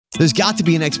There's got to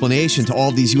be an explanation to all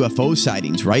of these UFO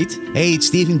sightings, right? Hey, it's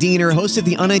Stephen Diener, host of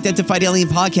the Unidentified Alien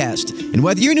Podcast. And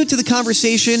whether you're new to the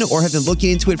conversation or have been looking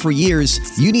into it for years,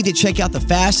 you need to check out the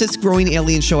fastest growing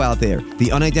alien show out there,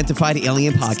 the Unidentified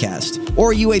Alien Podcast,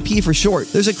 or UAP for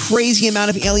short. There's a crazy amount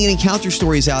of alien encounter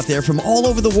stories out there from all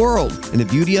over the world. And the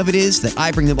beauty of it is that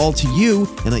I bring them all to you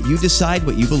and let you decide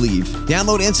what you believe.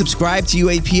 Download and subscribe to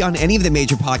UAP on any of the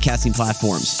major podcasting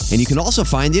platforms. And you can also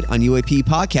find it on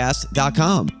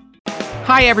UAPpodcast.com.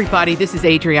 Hi, everybody. This is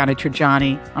Adriana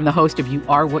Trajani. I'm the host of You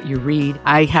Are What You Read.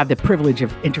 I have the privilege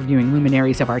of interviewing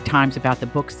luminaries of our times about the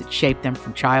books that shaped them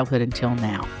from childhood until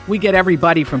now. We get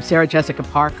everybody from Sarah Jessica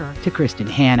Parker to Kristen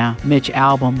Hanna, Mitch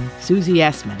Albom, Susie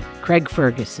Essman, Craig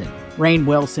Ferguson, Rainn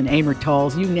Wilson, Amor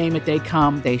Tolls, you name it, they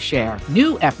come, they share.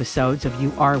 New episodes of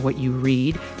You Are What You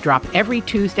Read drop every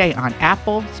Tuesday on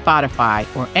Apple, Spotify,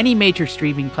 or any major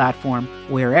streaming platform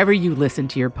wherever you listen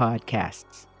to your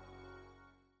podcasts.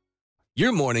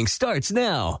 Your morning starts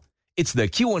now. It's the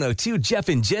Q102 Jeff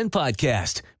and Jen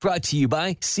podcast brought to you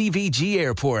by CVG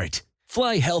Airport.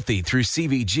 Fly healthy through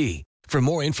CVG. For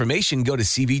more information, go to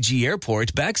CVG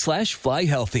Airport /fly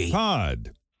healthy.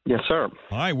 Todd. Yes, sir.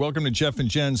 Hi, welcome to Jeff and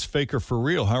Jen's Faker for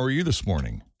Real. How are you this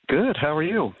morning? Good. How are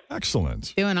you?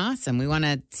 Excellent. Doing awesome. We want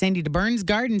to send you to Burns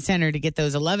Garden Center to get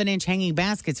those 11-inch hanging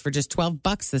baskets for just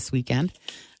 $12 this weekend.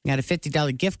 We got a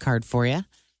 $50 gift card for you.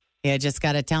 You just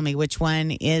got to tell me which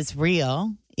one is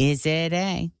real. Is it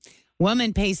A?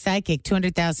 Woman pays psychic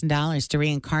 $200,000 to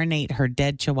reincarnate her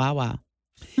dead chihuahua.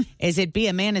 Is it B?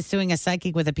 A man is suing a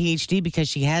psychic with a PhD because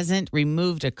she hasn't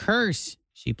removed a curse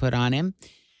she put on him.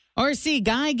 Or C?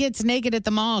 Guy gets naked at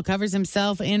the mall, covers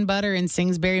himself in butter, and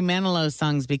sings Barry Manilow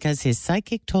songs because his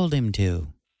psychic told him to.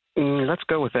 Let's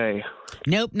go with A.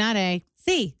 Nope, not A.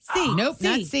 C. Nope, C.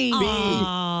 not C.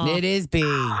 Aww. It is B.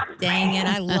 Dang it,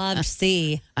 I loved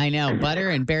C. I know. Butter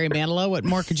and Barry Manilow. What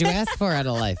more could you ask for out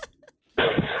of life?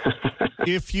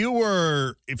 If you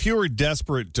were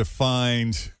desperate to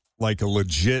find like a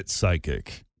legit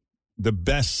psychic, the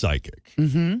best psychic,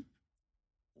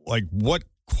 like what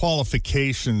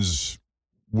qualifications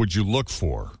would you look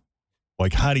for?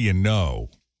 Like, how do you know?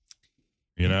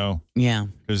 You know? Yeah.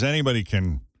 Because anybody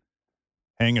can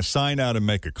hang a sign out and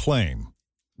make a claim.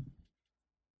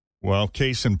 Well,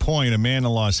 case in point, a man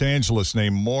in Los Angeles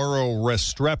named Mauro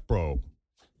Restrepo.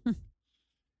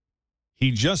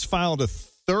 He just filed a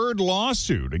third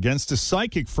lawsuit against a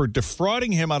psychic for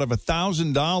defrauding him out of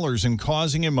 $1,000 and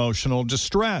causing emotional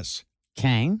distress.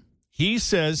 Okay. He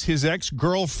says his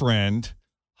ex-girlfriend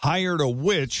hired a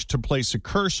witch to place a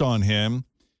curse on him,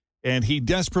 and he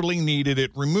desperately needed it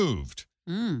removed.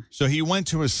 So he went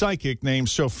to a psychic named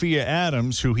Sophia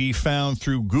Adams, who he found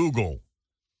through Google.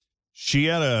 She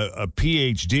had a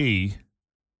PhD,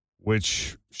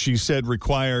 which she said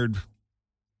required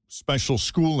special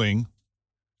schooling.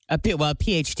 A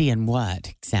PhD in what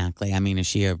exactly? I mean, is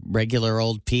she a regular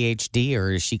old PhD,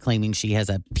 or is she claiming she has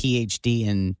a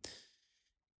PhD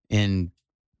in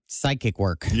psychic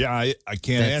work? Yeah, I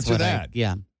can't answer that.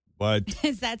 Yeah. But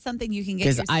is that something you can get?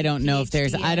 Because I don't know if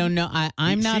there's, I don't know.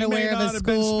 I'm not aware of a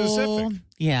school.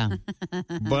 Yeah.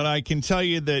 But I can tell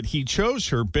you that he chose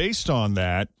her based on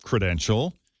that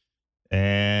credential.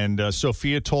 And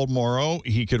Sophia told Mauro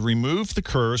he could remove the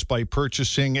curse by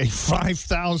purchasing a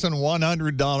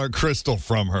 $5,100 crystal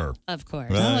from her. Of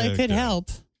course. Well, it could help.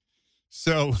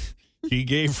 So he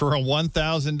gave her a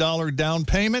 $1,000 down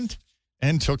payment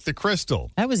and took the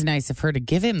crystal. That was nice of her to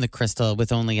give him the crystal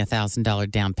with only a $1,000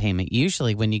 down payment.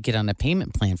 Usually when you get on a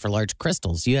payment plan for large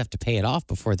crystals, you have to pay it off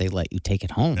before they let you take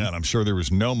it home. Yeah, and I'm sure there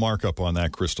was no markup on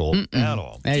that crystal at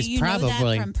all. That is Do you probably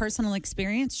know that from personal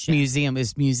experience? Jeff?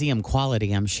 museum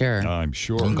quality, I'm sure. I'm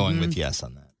sure. I'm going with yes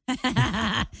on that.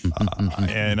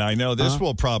 And I know this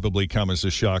will probably come as a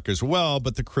shock as well,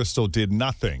 but the crystal did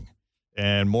nothing.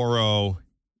 And Mauro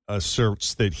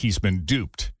asserts that he's been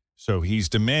duped. So he's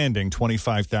demanding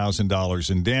 $25,000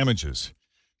 in damages.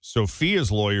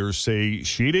 Sophia's lawyers say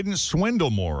she didn't swindle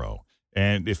Mauro.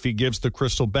 And if he gives the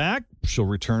crystal back, she'll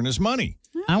return his money.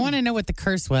 I want to know what the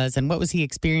curse was and what was he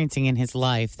experiencing in his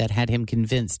life that had him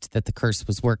convinced that the curse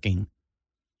was working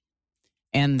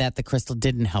and that the crystal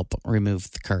didn't help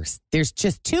remove the curse. There's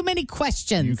just too many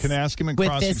questions. You can ask him in with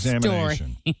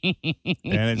cross-examination. And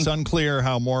it's unclear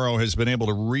how Mauro has been able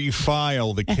to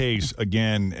refile the case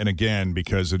again and again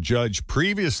because a judge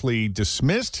previously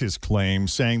dismissed his claim,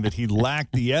 saying that he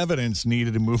lacked the evidence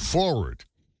needed to move forward.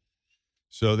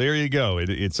 So there you go.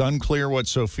 It's unclear what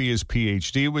Sophia's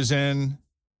PhD was in.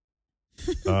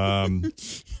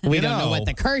 We don't know what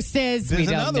the curse is. There's We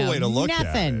don't another know way to look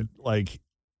nothing. at it. Like,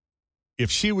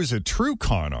 if she was a true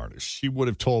con artist, she would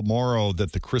have told Morrow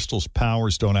that the crystal's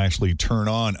powers don't actually turn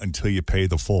on until you pay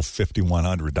the full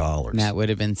 $5,100. That would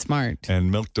have been smart.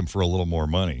 And milked them for a little more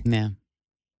money. Yeah.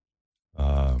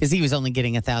 Because he was only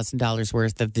getting $1,000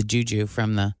 worth of the juju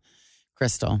from the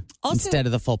crystal Also, instead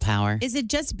of the full power. Is it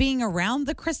just being around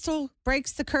the crystal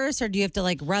breaks the curse, or do you have to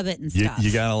like rub it and stuff?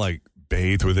 You got to like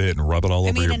bathe with it and rub it all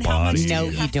over your and how much body. No,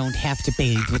 you don't have to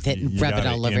bathe with it and You rub it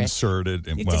gotta all over it. insert it.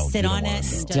 And, You well, just sit you don't on wanna it know.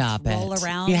 and Stop just roll it.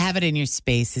 around. You have it in your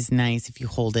space is nice. If you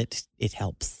hold it, it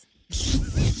helps.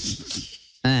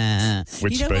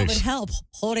 Which you know what would space? help?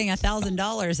 Holding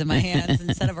 $1,000 in my hands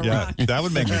instead of a Yeah, rock. that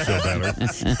would make me feel better.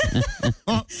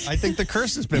 I think the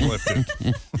curse has been lifted.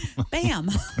 Bam.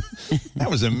 That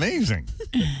was amazing.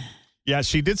 Yeah,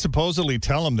 she did supposedly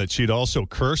tell him that she'd also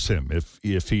curse him if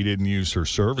he didn't use her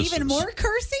services. Even more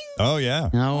cursing? Oh, yeah.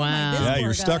 Oh, wow. This Yeah, poor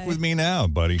you're stuck guy. with me now,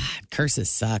 buddy. Curses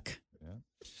suck.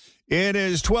 It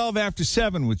is 12 after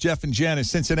 7 with Jeff and Jen at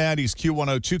Cincinnati's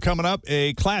Q102. Coming up,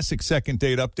 a classic second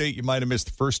date update. You might have missed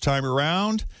the first time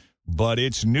around, but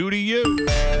it's new to you.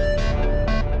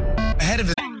 Ahead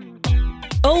of it.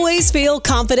 Always feel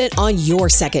confident on your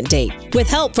second date. With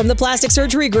help from the Plastic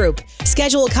Surgery Group.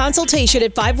 Schedule a consultation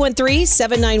at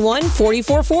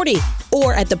 513-791-4440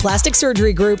 or at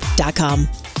theplasticsurgerygroup.com.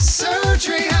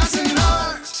 Surgery has an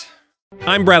art.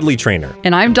 I'm Bradley Trainer.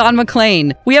 And I'm Don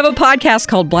McClain. We have a podcast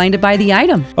called Blinded by the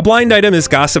Item. A blind item is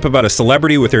gossip about a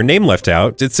celebrity with their name left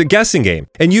out. It's a guessing game,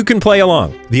 and you can play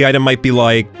along. The item might be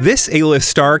like, this A-list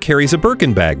star carries a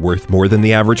Birkin bag worth more than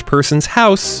the average person's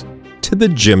house to the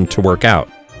gym to work out.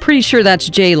 Pretty sure that's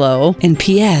J-Lo. And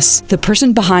P.S. the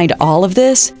person behind all of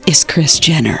this is Kris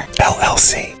Jenner,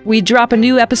 LLC. We drop a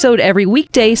new episode every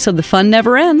weekday so the fun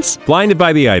never ends. Blinded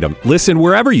by the Item. Listen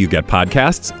wherever you get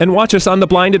podcasts and watch us on the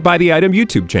Blinded by the Item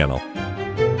YouTube channel.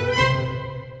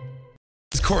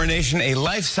 His coronation, a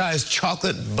life-size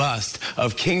chocolate bust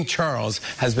of King Charles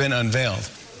has been unveiled.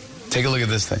 Take a look at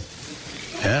this thing.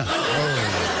 Yeah.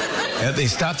 Yeah, they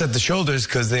stopped at the shoulders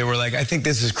because they were like, I think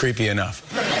this is creepy enough.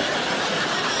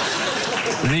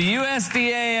 The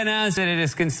USDA announced that it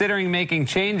is considering making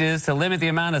changes to limit the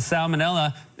amount of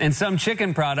salmonella in some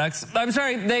chicken products. I'm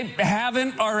sorry, they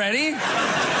haven't already?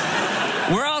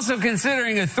 We're also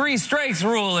considering a 3 strikes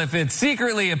rule if it's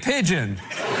secretly a pigeon.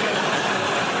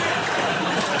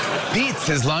 Beats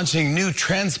is launching new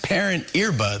transparent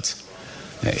earbuds.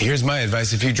 Here's my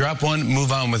advice. If you drop one,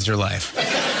 move on with your life.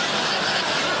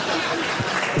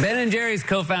 Ben & Jerry's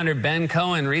co-founder Ben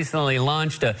Cohen recently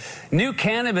launched a new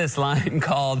cannabis line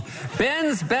called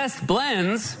Ben's Best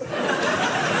Blends.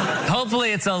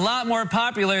 Hopefully it's a lot more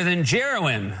popular than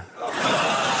Jerowin.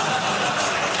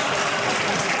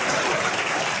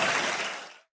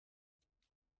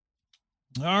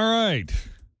 All right.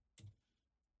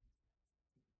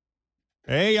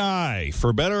 AI,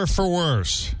 for better or for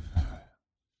worse.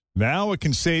 Now it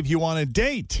can save you on a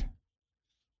date.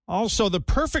 Also, the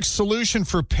perfect solution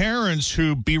for parents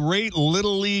who berate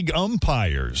Little League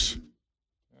umpires.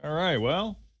 All right,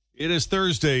 well, it is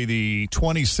Thursday, the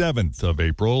 27th of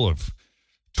April of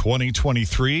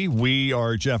 2023. We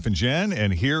are Jeff and Jen,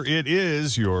 and here it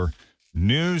is, your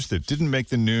news that didn't make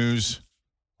the news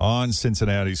on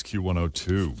Cincinnati's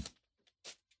Q102.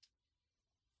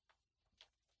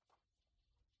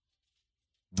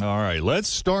 All right, let's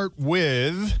start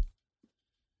with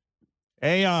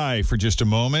AI for just a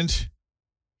moment.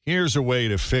 Here's a way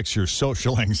to fix your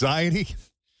social anxiety.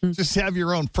 Just have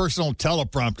your own personal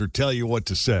teleprompter tell you what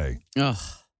to say. Ugh.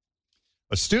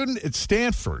 A student at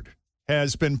Stanford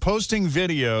has been posting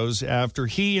videos after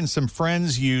he and some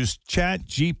friends used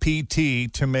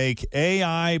ChatGPT to make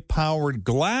AI-powered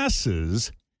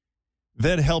glasses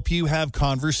that help you have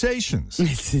conversations.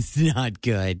 This is not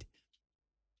good.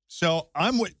 So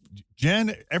I'm with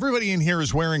Jen. Everybody in here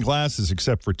is wearing glasses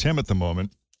except for Tim at the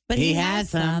moment. But he has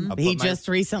some. He just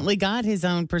recently got his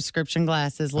own prescription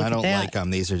glasses. Look I don't at that. like them.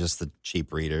 These are just the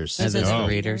cheap readers. Those are the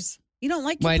readers. You don't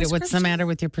like Why? your What's the prescription? matter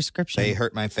with your prescription? They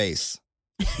hurt my face.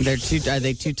 They're too. Are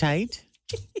they too tight?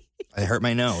 They hurt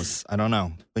my nose. I don't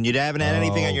know. When you haven't had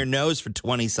anything on your nose for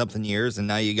 20-something years, and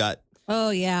now you got.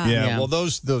 Oh, yeah. Yeah, well,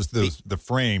 those the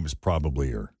frames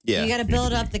probably are. Yeah, You got to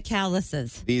build up the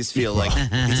calluses. These feel like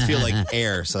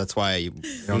air, so that's why you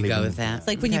don't go even with that. It's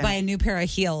like when you buy a new pair of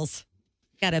heels.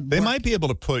 They might be able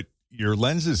to put your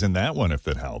lenses in that one if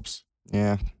it helps.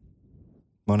 Yeah.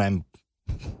 When I'm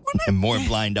more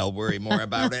blind, I'll worry more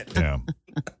about it. Yeah.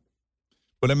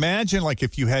 But imagine like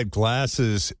if you had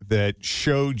glasses that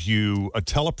showed you a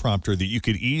teleprompter that you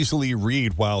could easily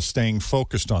read while staying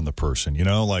focused on the person, you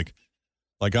know, like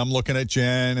I'm looking at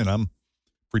Jen and I'm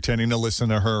pretending to listen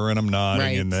to her, and I'm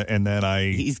nodding, Right. and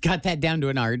then He's got that down to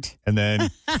an art. and then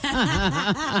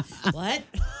What?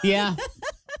 Yeah.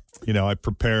 I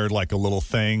prepared like a little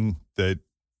thing that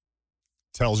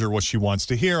tells her what she wants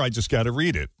to hear. I just got to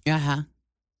read it. Uh-huh.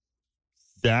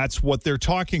 That's what they're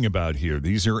talking about here.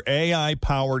 These are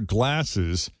AI-powered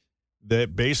glasses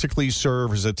that basically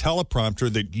serve as a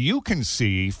teleprompter that you can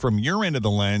see from your end of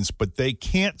the lens, but they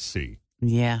can't see.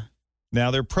 Yeah.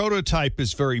 Now, their prototype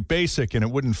is very basic, and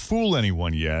it wouldn't fool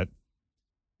anyone yet.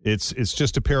 It's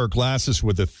just a pair of glasses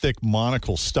with a thick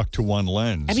monocle stuck to one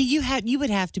lens. I mean, you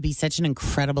would have to be such an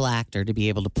incredible actor to be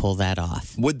able to pull that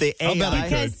off. Would the AI? I'll bet I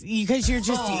could. Because you're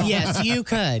just yes, you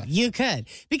could.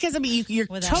 Because I mean, you're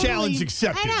totally Challenge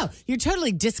accepted. I know you're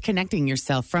totally disconnecting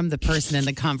yourself from the person in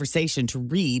the conversation to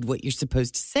read what you're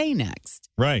supposed to say next.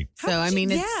 Right. So I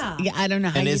mean, it's I don't know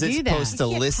how And you is it do that. supposed to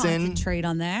listen? Concentrate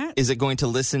on that. Is it going to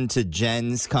listen to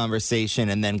Jen's conversation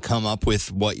and then come up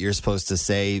with what you're supposed to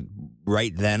say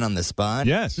right then on the spot?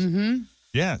 Yes. Mm-hmm.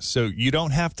 Yeah. So you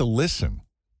don't have to listen,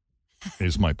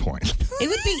 is my point. It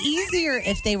would be easier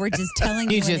if they were just telling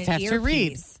you. You just in an have to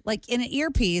read. earpiece. Like in an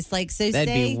earpiece. Like so. That'd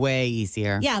say, be way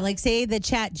easier. Yeah, like say the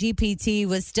Chat GPT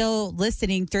was still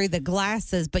listening through the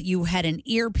glasses, but you had an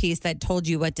earpiece that told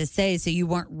you what to say, so you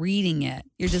weren't reading it.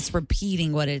 You're just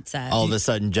repeating what it said. All of a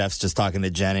sudden, Jeff's just talking to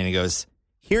Jen, and he goes,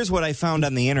 "Here's what I found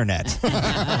on the internet."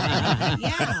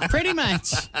 Yeah, pretty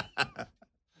much.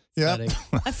 Yeah.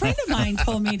 A friend of mine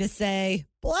told me to say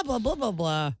blah blah blah blah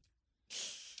blah.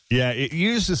 Yeah, it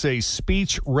uses a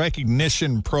speech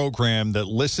recognition program that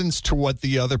listens to what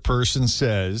the other person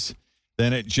says.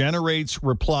 Then it generates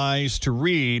replies to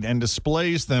read and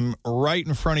displays them right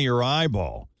in front of your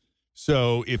eyeball.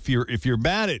 So if you're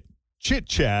bad at chit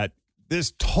chat,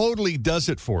 this totally does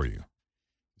it for you.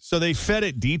 So they fed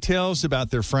it details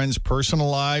about their friends' personal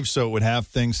lives, so it would have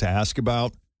things to ask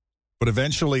about. But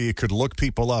eventually, it could look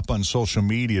people up on social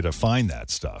media to find that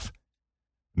stuff.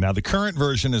 Now, the current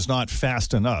version is not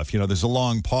fast enough. There's a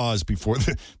long pause before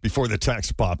the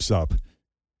text pops up.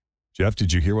 Jeff,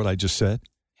 did you hear what I just said?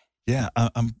 Yeah,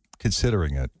 I'm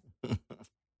considering it.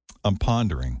 I'm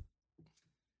pondering.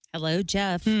 Hello,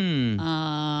 Jeff. I'm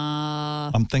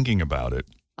thinking about it.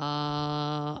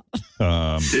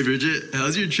 Hey, Bridget,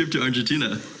 how's your trip to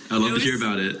Argentina? I'd love to hear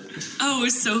about it. Oh, it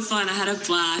was so fun. I had a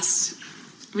blast.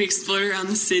 We explored around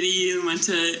the city and went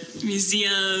to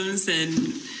museums and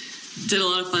did a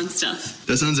lot of fun stuff.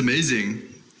 That sounds amazing.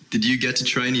 Did you get to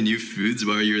try any new foods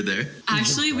while you were there?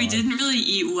 Actually, we didn't really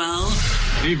eat well.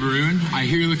 Hey, Varun, I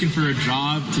hear you're looking for a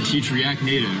job to teach React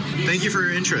Native. Thank you for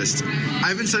your interest.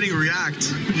 I've been studying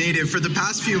React Native for the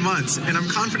past few months, and I'm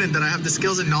confident that I have the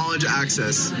skills and knowledge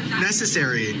access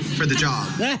necessary for the job.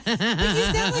 But you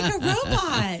sound like a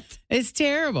robot. It's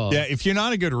terrible. Yeah, if you're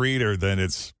not a good reader, then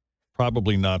it's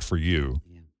probably not for you.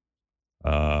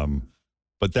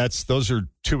 But those are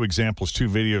two examples, two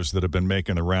videos that have been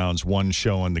making the rounds. One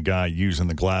showing the guy using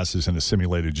the glasses in a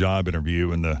simulated job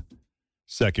interview, and the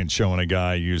second showing a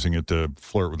guy using it to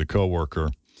flirt with a coworker.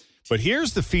 But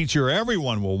here's the feature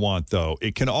everyone will want, though.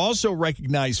 It can also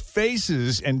recognize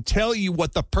faces and tell you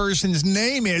what the person's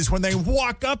name is when they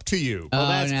walk up to you. Well,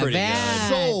 that's pretty that,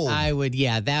 good. Sold. I would,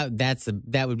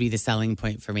 that would be the selling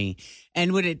point for me.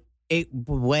 And would it?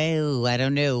 Well, I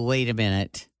don't know. Wait a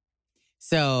minute.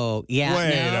 So yeah,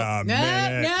 Wait a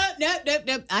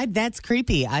minute. No. That's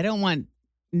creepy. I don't want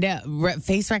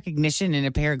face recognition in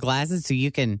a pair of glasses, so you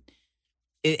can,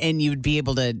 and you'd be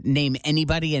able to name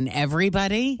anybody and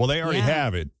everybody. Well, they already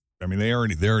have it. I mean, they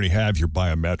already have your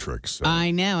biometrics. So. I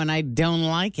know, and I don't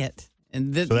like it.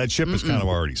 And so that ship is kind of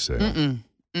already sailed.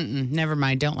 Never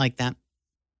mind. Don't like that.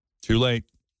 Too late.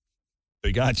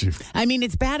 They got you. I mean,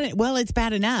 it's bad. Well, it's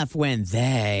bad enough when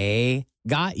they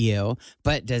got you,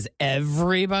 but does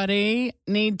everybody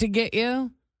need to get you?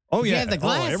 Oh, If yeah. you have the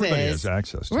glasses, everybody has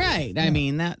access to it. right? I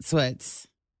mean, that's what's.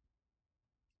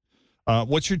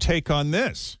 What's your take on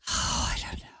this? Oh, I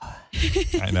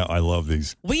don't know. I know. I love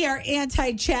these. We are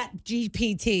anti-Chat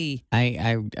GPT.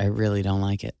 I really don't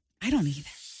like it. I don't either.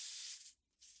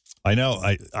 I know.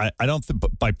 I don't think,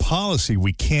 but by policy,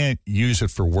 we can't use it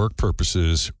for work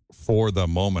purposes for the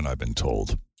moment, I've been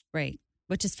told. Right,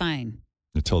 which is fine.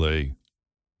 Until they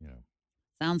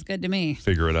Sounds good to me.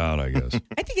 figure it out, I guess.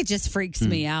 I think it just freaks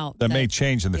me out. That may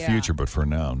change in the yeah. future, but for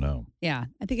now, no. Yeah,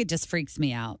 I think it just freaks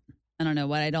me out. I don't know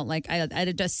what I don't like. I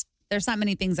just, there's not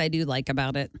many things I do like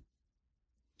about it.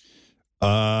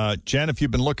 Jen, if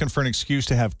you've been looking for an excuse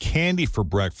to have candy for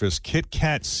breakfast, Kit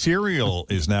Kat cereal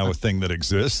is now a thing that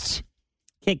exists.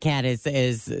 Kit Kat is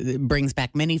brings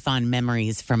back many fond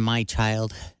memories from my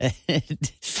childhood.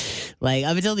 Like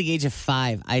up until the age of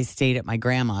 5, I stayed at my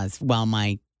grandma's while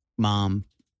my mom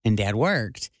and Dad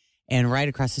worked. And right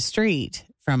across the street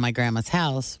from my grandma's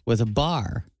house was a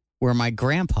bar where my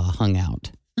grandpa hung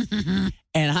out.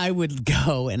 And I would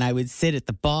go and I would sit at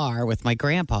the bar with my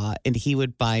grandpa, and he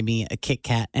would buy me a Kit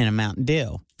Kat and a Mountain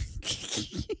Dew.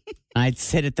 I'd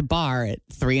sit at the bar at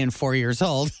 3 and 4 years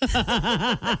old,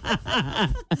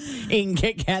 eating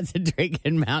Kit Kats and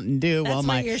drinking Mountain Dew while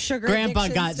my grandpa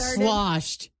got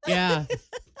sloshed. Yeah.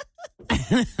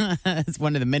 It's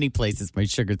one of the many places my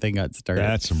sugar thing got started.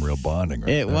 That's some real bonding right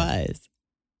It there. was.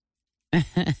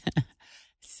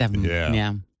 7.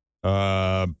 Yeah.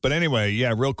 But anyway,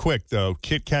 real quick though,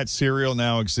 Kit Kat cereal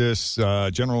now exists.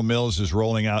 General Mills is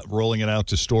rolling it out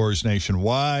to stores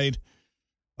nationwide.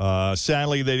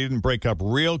 Sadly, they didn't break up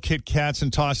real Kit Kats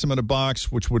and toss them in a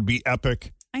box, which would be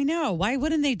epic. I know. Why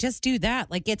wouldn't they just do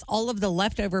that? Like, it's all of the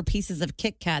leftover pieces of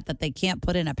Kit Kat that they can't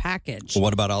put in a package. Well,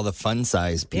 what about all the fun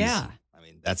size pieces? Yeah. I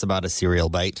mean, that's about a cereal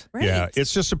bite. Right. Yeah,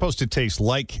 it's just supposed to taste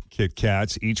like Kit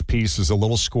Kats. Each piece is a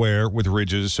little square with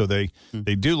ridges, so they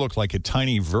do look like a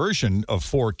tiny version of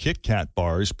 4 Kit Kat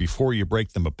bars before you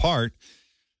break them apart.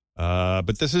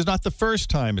 But this is not the first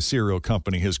time a cereal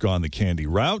company has gone the candy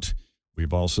route.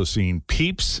 We've also seen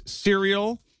Peeps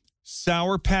cereal,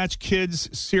 Sour Patch Kids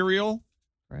cereal,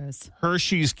 Gross.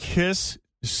 Hershey's Kiss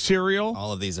cereal.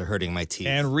 All of these are hurting my teeth.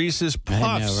 And Reese's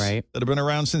Puffs that have been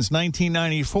around since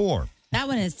 1994. That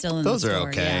one is still in Those the are store.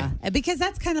 okay. Yeah. Because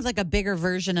that's kind of like a bigger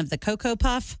version of the Cocoa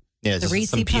Puff. Yeah, the just Reese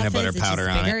some peanut Puff butter is, it's powder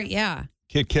just on bigger. it. Yeah.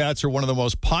 Kit Kats are one of the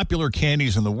most popular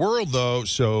candies in the world, though,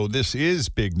 so this is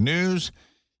big news.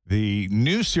 The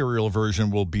new cereal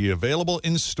version will be available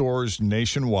in stores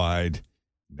nationwide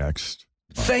next.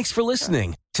 Thanks for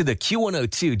listening to the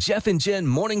Q102 Jeff and Jen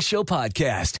Morning Show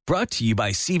podcast, brought to you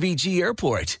by CVG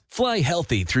Airport. Fly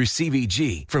healthy through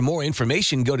CVG. For more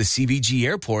information, go to CVG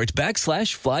Airport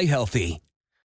 /fly healthy.